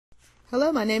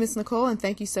Hello, my name is Nicole, and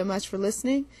thank you so much for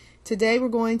listening. Today we're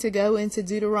going to go into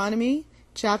Deuteronomy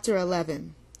chapter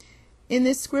 11. In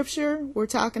this scripture, we're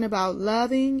talking about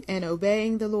loving and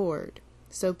obeying the Lord.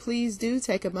 So please do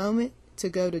take a moment to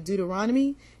go to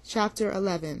Deuteronomy chapter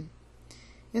 11.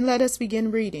 And let us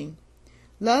begin reading.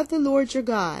 Love the Lord your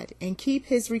God and keep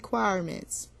his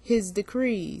requirements, his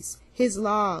decrees, his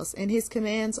laws, and his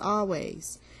commands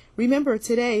always. Remember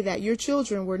today that your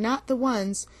children were not the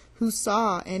ones who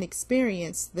saw and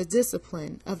experienced the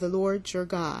discipline of the Lord your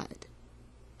God.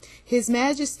 His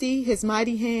majesty, his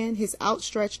mighty hand, his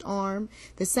outstretched arm,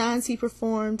 the signs he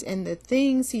performed, and the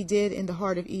things he did in the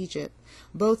heart of Egypt,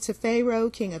 both to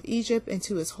Pharaoh, king of Egypt, and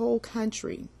to his whole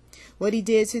country. What he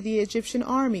did to the Egyptian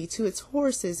army, to its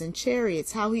horses and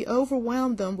chariots, how he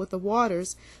overwhelmed them with the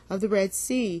waters of the Red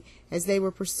Sea as they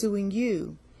were pursuing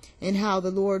you, and how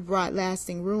the Lord brought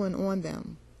lasting ruin on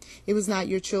them. It was not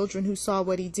your children who saw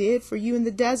what he did for you in the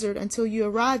desert until you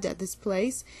arrived at this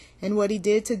place, and what he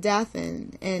did to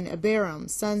Dathan and Abiram,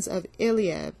 sons of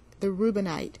Eliab the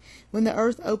Reubenite, when the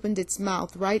earth opened its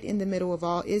mouth right in the middle of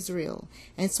all Israel,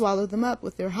 and swallowed them up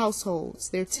with their households,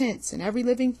 their tents, and every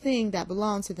living thing that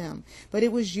belonged to them. But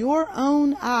it was your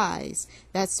own eyes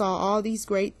that saw all these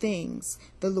great things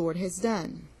the Lord has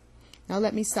done. Now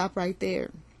let me stop right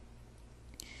there.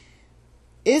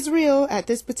 Israel at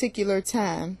this particular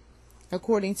time,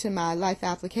 according to my Life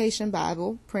Application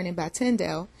Bible, printed by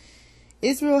Tyndale,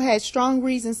 Israel had strong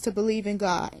reasons to believe in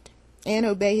God and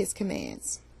obey his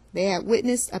commands. They had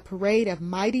witnessed a parade of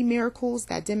mighty miracles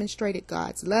that demonstrated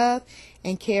God's love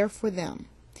and care for them.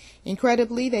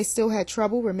 Incredibly, they still had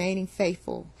trouble remaining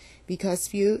faithful. Because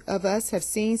few of us have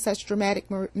seen such dramatic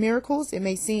miracles, it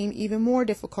may seem even more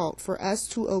difficult for us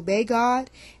to obey God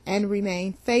and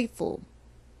remain faithful.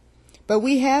 But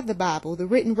we have the Bible, the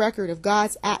written record of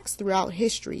God's acts throughout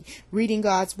history. Reading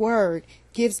God's Word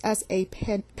gives us a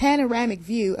panoramic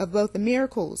view of both the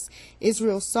miracles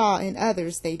Israel saw and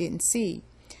others they didn't see.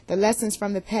 The lessons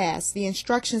from the past, the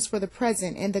instructions for the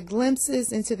present, and the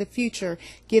glimpses into the future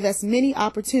give us many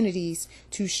opportunities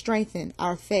to strengthen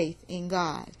our faith in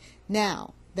God.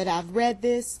 Now that I've read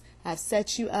this, I've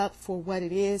set you up for what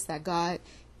it is that God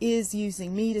is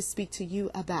using me to speak to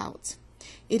you about.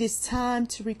 It is time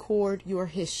to record your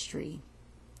history.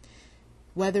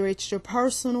 Whether it's your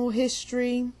personal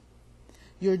history,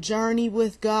 your journey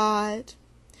with God,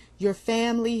 your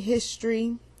family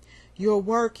history, your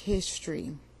work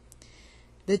history,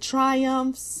 the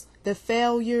triumphs, the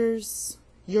failures,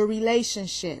 your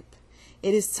relationship.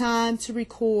 It is time to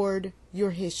record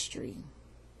your history.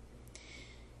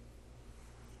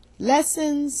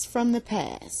 Lessons from the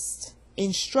past,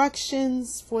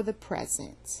 instructions for the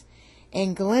present,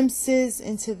 and glimpses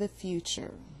into the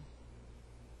future.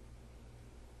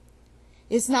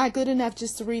 It's not good enough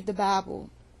just to read the Bible.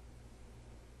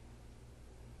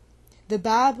 The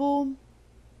Bible,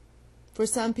 for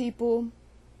some people,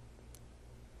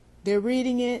 they're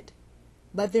reading it,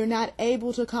 but they're not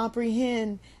able to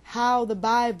comprehend how the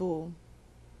Bible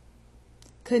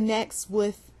connects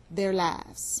with their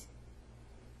lives.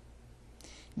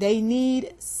 They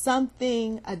need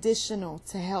something additional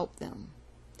to help them.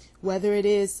 Whether it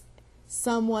is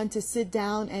someone to sit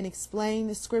down and explain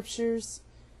the scriptures,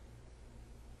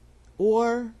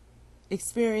 or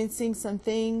experiencing some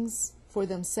things for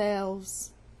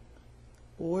themselves,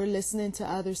 or listening to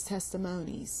others'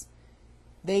 testimonies.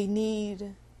 They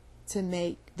need to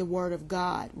make the Word of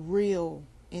God real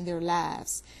in their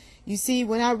lives. You see,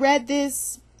 when I read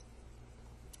this,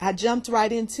 I jumped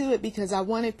right into it because I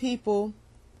wanted people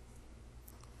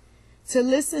to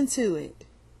listen to it.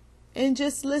 And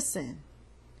just listen.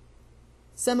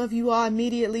 Some of you all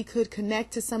immediately could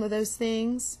connect to some of those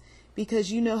things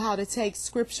because you know how to take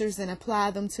scriptures and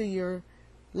apply them to your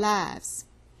lives.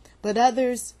 But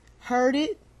others heard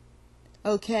it.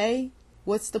 Okay,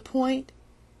 what's the point?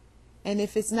 And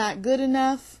if it's not good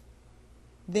enough,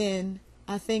 then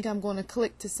I think I'm going to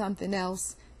click to something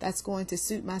else that's going to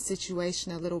suit my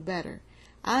situation a little better.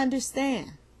 I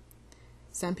understand.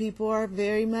 Some people are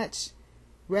very much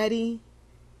ready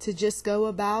to just go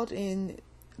about and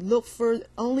look for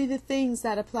only the things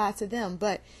that apply to them.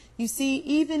 But you see,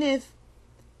 even if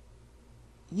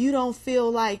you don't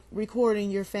feel like recording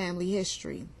your family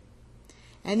history,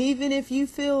 and even if you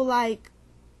feel like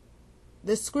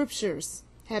the scriptures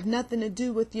have nothing to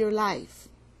do with your life,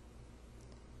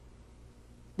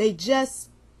 they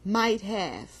just might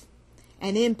have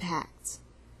an impact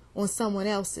on someone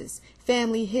else's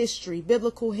family history,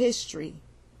 biblical history,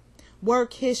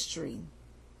 work history,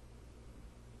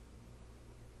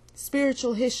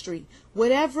 spiritual history,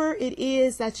 whatever it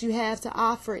is that you have to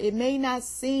offer. It may not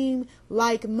seem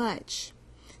like much.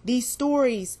 These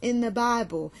stories in the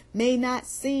Bible may not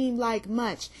seem like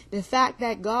much. The fact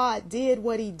that God did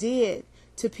what he did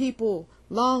to people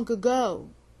long ago,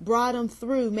 brought them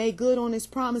through, made good on his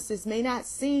promises, may not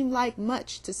seem like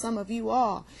much to some of you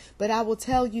all. But I will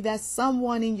tell you that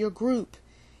someone in your group,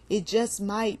 it just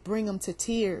might bring them to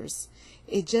tears.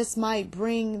 It just might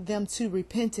bring them to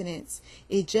repentance.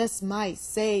 It just might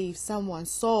save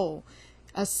someone's soul.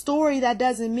 A story that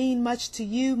doesn't mean much to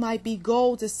you might be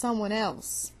gold to someone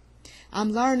else.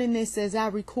 I'm learning this as I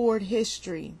record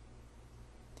history,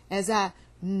 as I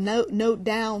note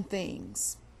down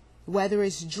things, whether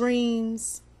it's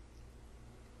dreams,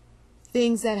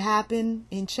 things that happen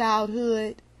in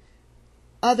childhood,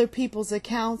 other people's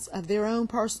accounts of their own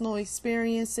personal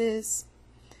experiences,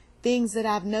 things that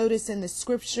I've noticed in the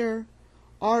scripture,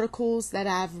 articles that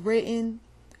I've written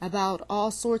about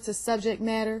all sorts of subject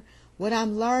matter. What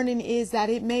I'm learning is that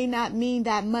it may not mean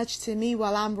that much to me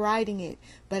while I'm writing it,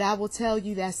 but I will tell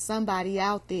you that somebody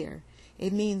out there,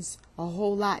 it means a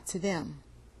whole lot to them.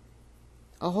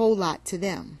 A whole lot to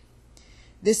them.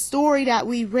 The story that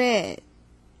we read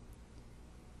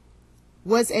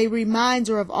was a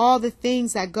reminder of all the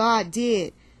things that God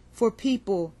did for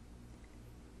people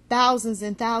thousands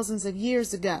and thousands of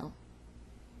years ago.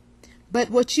 But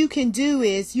what you can do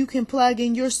is you can plug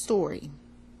in your story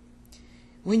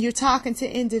when you're talking to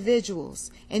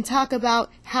individuals and talk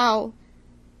about how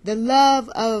the love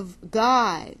of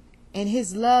God and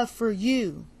his love for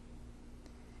you,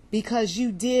 because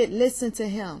you did listen to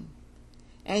him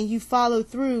and you followed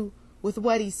through with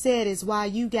what he said, is why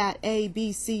you got A,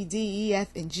 B, C, D, E, F,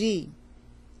 and G.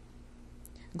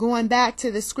 Going back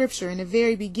to the scripture in the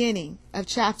very beginning of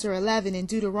chapter 11 in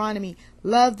Deuteronomy,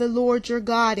 love the Lord your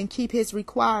God and keep his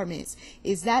requirements.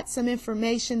 Is that some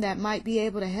information that might be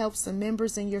able to help some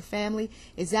members in your family?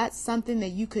 Is that something that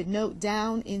you could note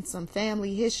down in some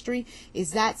family history?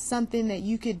 Is that something that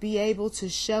you could be able to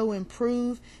show and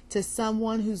prove to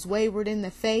someone who's wayward in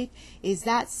the faith? Is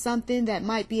that something that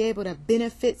might be able to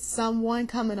benefit someone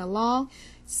coming along?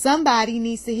 Somebody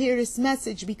needs to hear this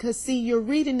message, because see, you're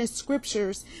reading the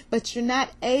scriptures, but you're not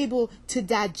able to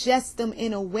digest them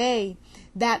in a way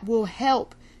that will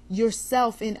help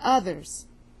yourself and others.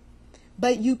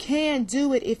 But you can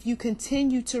do it if you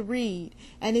continue to read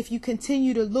and if you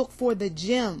continue to look for the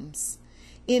gems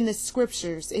in the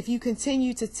scriptures. If you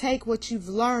continue to take what you've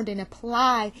learned and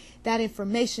apply that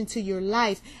information to your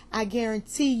life, I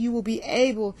guarantee you will be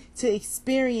able to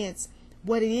experience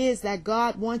what it is that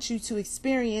God wants you to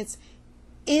experience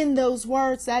in those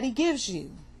words that he gives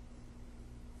you.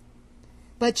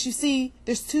 But you see,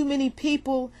 there's too many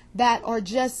people that are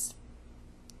just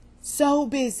so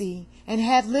busy and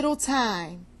have little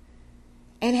time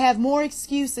and have more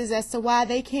excuses as to why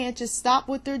they can't just stop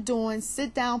what they're doing,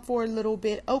 sit down for a little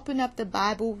bit, open up the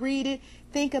Bible, read it,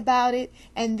 think about it,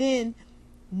 and then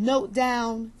note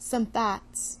down some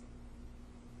thoughts.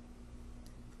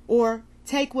 Or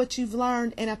take what you've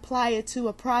learned and apply it to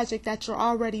a project that you're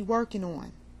already working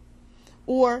on.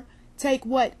 Or take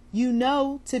what you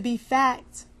know to be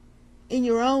fact in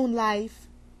your own life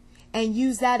and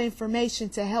use that information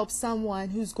to help someone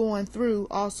who's going through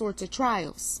all sorts of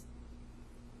trials.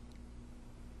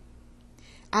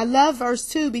 I love verse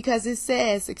 2 because it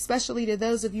says, especially to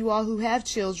those of you all who have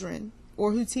children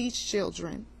or who teach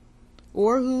children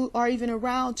or who are even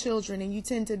around children, and you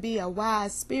tend to be a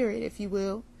wise spirit, if you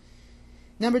will.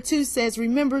 Number 2 says,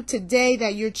 remember today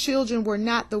that your children were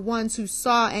not the ones who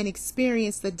saw and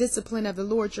experienced the discipline of the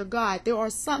Lord your God. There are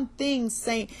some things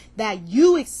saying that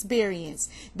you experience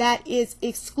that is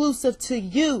exclusive to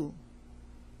you.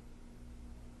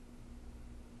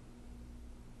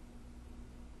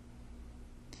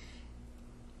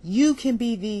 You can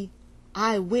be the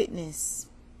eyewitness.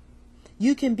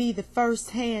 You can be the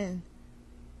first-hand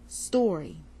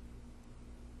story.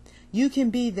 You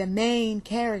can be the main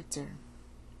character.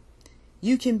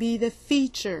 You can be the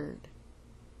featured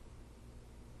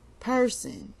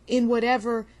person in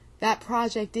whatever that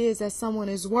project is that someone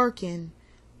is working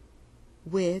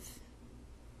with.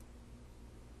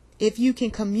 If you can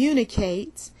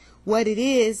communicate what it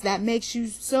is that makes you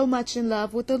so much in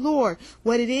love with the Lord,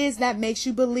 what it is that makes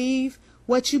you believe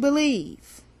what you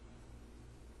believe.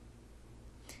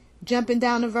 Jumping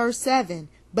down to verse 7.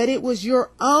 But it was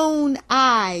your own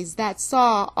eyes that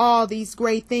saw all these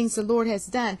great things the Lord has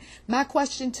done. My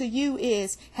question to you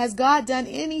is, has God done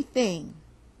anything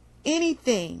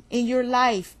in your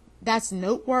life that's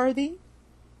noteworthy?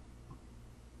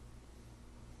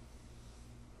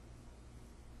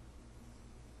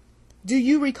 Do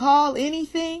you recall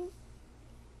anything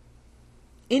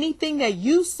Anything that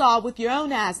you saw with your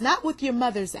own eyes, not with your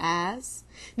mother's eyes,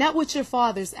 not with your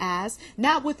father's eyes,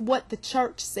 not with what the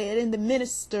church said and the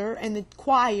minister and the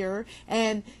choir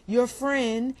and your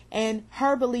friend and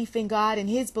her belief in God and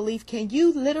his belief. Can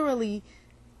you literally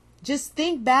just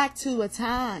think back to a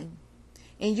time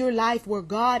in your life where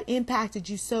God impacted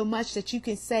you so much that you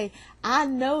can say, I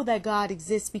know that God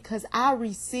exists because I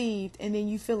received, and then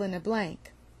you fill in a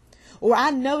blank. Or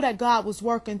I know that God was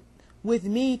working with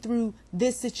me through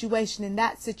this situation and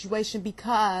that situation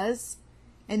because,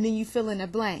 and then you fill in a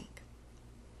blank.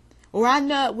 Or I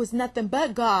know it was nothing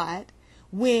but God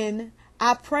when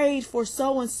I prayed for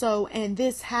so and so and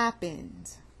this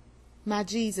happened. My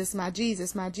Jesus, my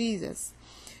Jesus, my Jesus.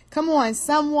 Come on,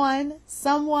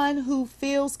 someone who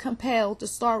feels compelled to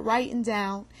start writing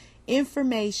down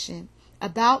information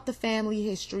about the family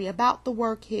history, about the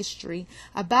work history,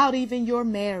 about even your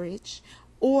marriage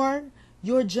or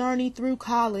your journey through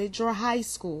college or high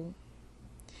school.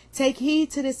 Take heed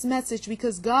to this message,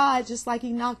 because God, just like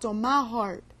he knocked on my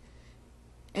heart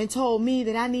and told me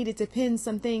that I needed to pin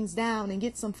some things down and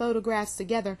get some photographs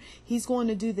together, he's going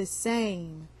to do the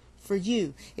same for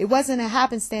you. It wasn't a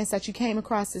happenstance that you came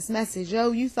across this message.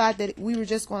 Oh, you thought that we were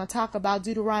just going to talk about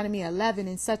Deuteronomy 11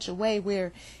 in such a way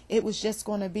where it was just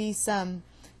going to be some,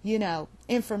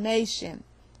 information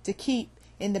to keep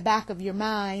in the back of your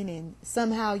mind, and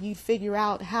somehow you'd figure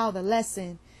out how the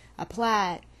lesson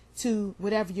applied to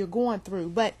whatever you're going through.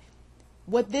 But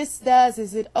what this does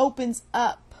is it opens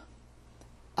up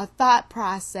a thought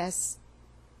process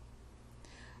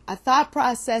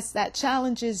that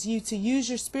challenges you to use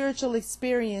your spiritual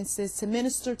experiences to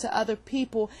minister to other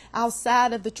people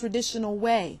outside of the traditional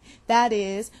way. That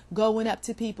is, going up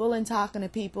to people and talking to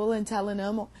people and telling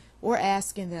them or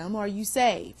asking them, are you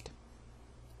saved?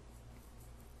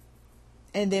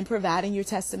 And then providing your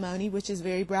testimony, which is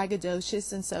very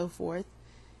braggadocious and so forth,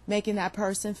 making that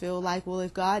person feel like, well,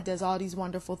 if God does all these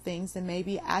wonderful things, then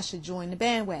maybe I should join the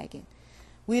bandwagon.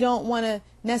 We don't want to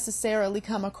necessarily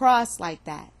come across like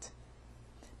that,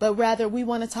 but rather we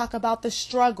want to talk about the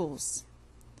struggles,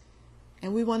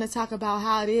 and we want to talk about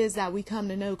how it is that we come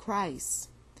to know Christ.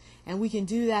 And we can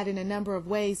do that in a number of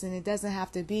ways, and it doesn't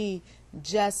have to be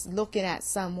just looking at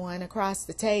someone across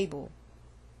the table.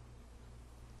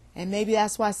 And maybe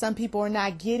that's why some people are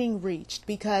not getting reached,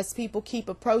 because people keep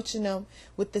approaching them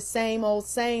with the same old,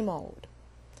 same old.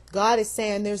 God is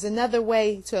saying there's another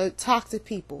way to talk to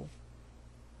people.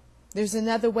 There's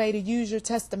another way to use your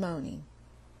testimony.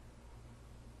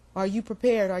 Are you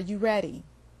prepared? Are you ready?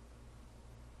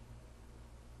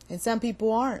 And some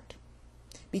people aren't,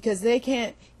 because they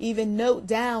can't even note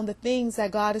down the things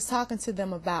that God is talking to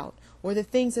them about or the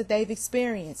things that they've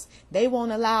experienced. They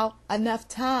won't allow enough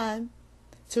time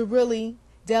to really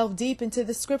delve deep into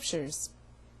the scriptures.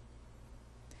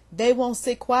 They won't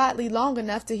sit quietly long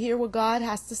enough to hear what God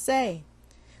has to say.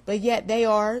 But yet they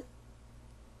are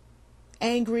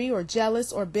angry or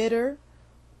jealous or bitter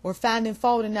or finding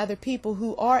fault in other people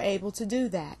who are able to do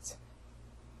that.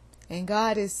 And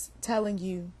God is telling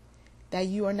you that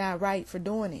you are not right for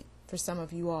doing it. For some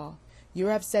of you all,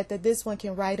 you're upset that this one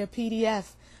can write a PDF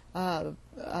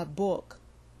a book,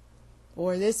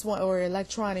 or this one, or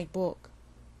electronic book,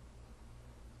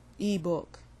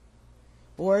 ebook,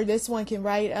 or this one can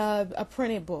write a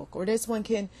printed book, or this one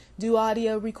can do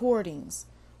audio recordings,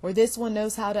 or this one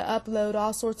knows how to upload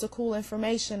all sorts of cool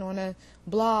information on a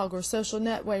blog or social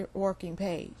networking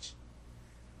page.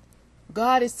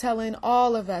 God is telling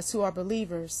all of us who are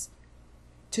believers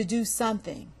to do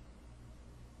something.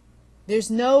 There's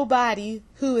nobody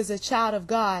who is a child of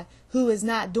God who is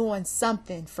not doing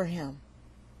something for him.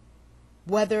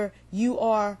 Whether you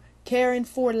are caring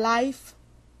for life,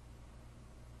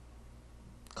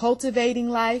 cultivating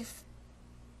life,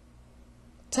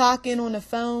 talking on the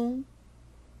phone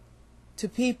to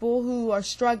people who are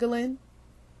struggling,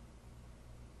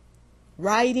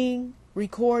 writing,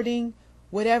 recording,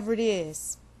 whatever it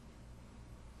is,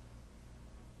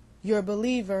 you're a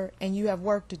believer and you have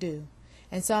work to do.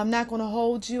 And so I'm not going to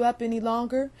hold you up any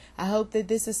longer. I hope that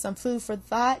this is some food for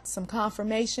thought, some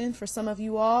confirmation for some of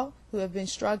you all who have been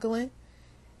struggling.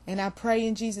 And I pray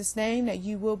in Jesus' name that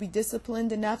you will be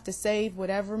disciplined enough to save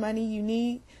whatever money you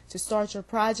need to start your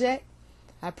project.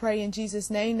 I pray in Jesus'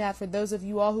 name that for those of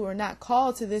you all who are not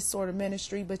called to this sort of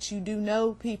ministry, but you do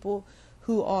know people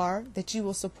who are, that you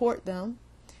will support them.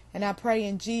 And I pray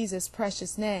in Jesus'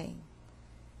 precious name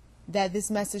that this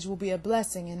message will be a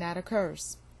blessing and not a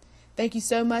curse. Thank you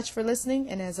so much for listening,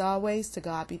 and as always, to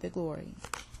God be the glory.